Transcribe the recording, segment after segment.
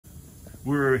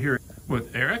We're here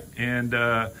with Eric, and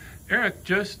Eric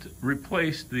just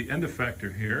replaced the end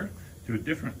effector here to a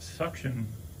different suction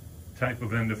type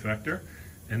of end effector,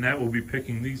 and that will be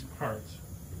picking these parts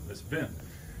from this bin.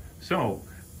 So,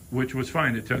 which was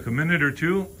fine. It took a minute or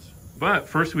two, but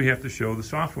first we have to show the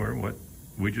software what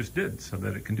we just did so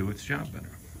that it can do its job better.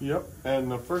 Yep,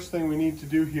 and the first thing we need to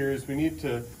do here is we need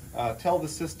to tell the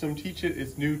system, teach it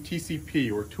its new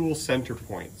TCP, or tool center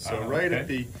point. So right at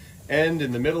the end,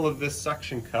 in the middle of this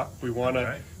suction cup, we want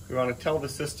to tell the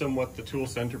system what the tool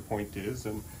center point is.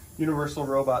 And Universal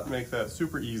Robot makes that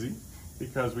super easy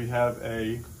because we have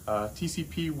a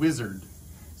TCP wizard.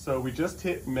 So we just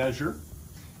hit measure,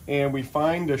 and we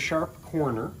find a sharp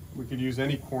corner. We could use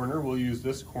any corner. We'll use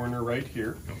this corner right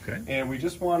here. Okay. And we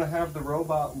just want to have the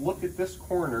robot look at this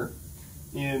corner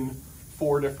in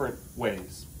 4 different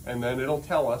ways. And then it'll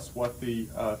tell us what the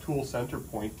tool center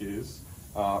point is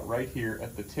right here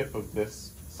at the tip of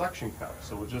this suction cup.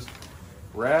 So we'll just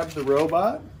grab the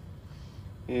robot,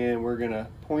 and we're going to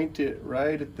point it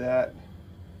right at that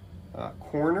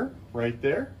corner right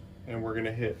there. And we're going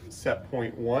to hit set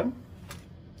point 1.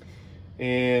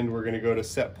 And we're going to go to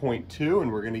set point 2,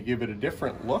 and we're going to give it a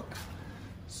different look.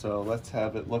 So let's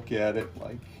have it look at it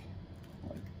like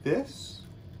this.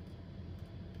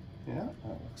 Yeah, that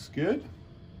looks good.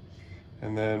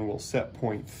 And then we'll set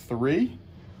point 3.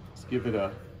 Let's give it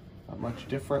a much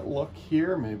different look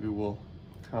here. Maybe we'll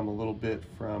come a little bit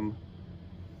from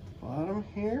the bottom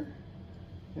here.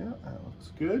 Yeah, that looks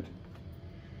good.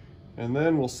 And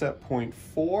then we'll set point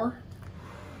 4.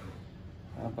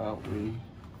 How about we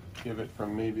give it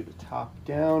from maybe the top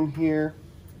down here,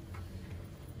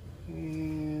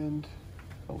 and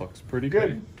it looks pretty good.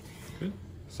 Okay. Good.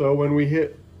 So when we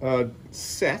hit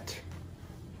set,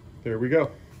 there we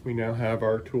go. We now have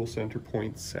our tool center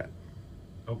point set.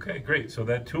 Okay, great. So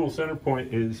that tool center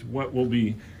point is what we'll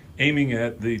be aiming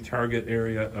at the target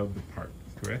area of the part,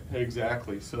 correct?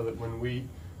 Exactly, so that when we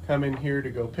come in here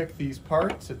to go pick these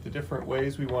parts at the different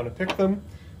ways we want to pick them,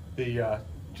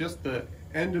 just the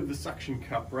end of the suction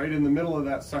cup, right in the middle of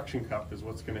that suction cup, is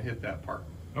what's going to hit that part.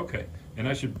 Okay, and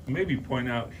I should maybe point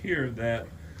out here that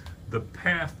the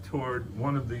path toward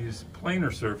one of these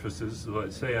planar surfaces,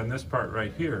 let's say on this part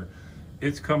right here,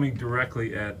 it's coming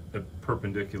directly at a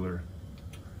perpendicular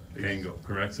angle,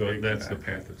 correct? So that's the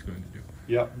path it's going to do.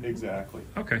 Yep, exactly.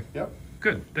 Okay. Yep.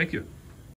 Good, thank you.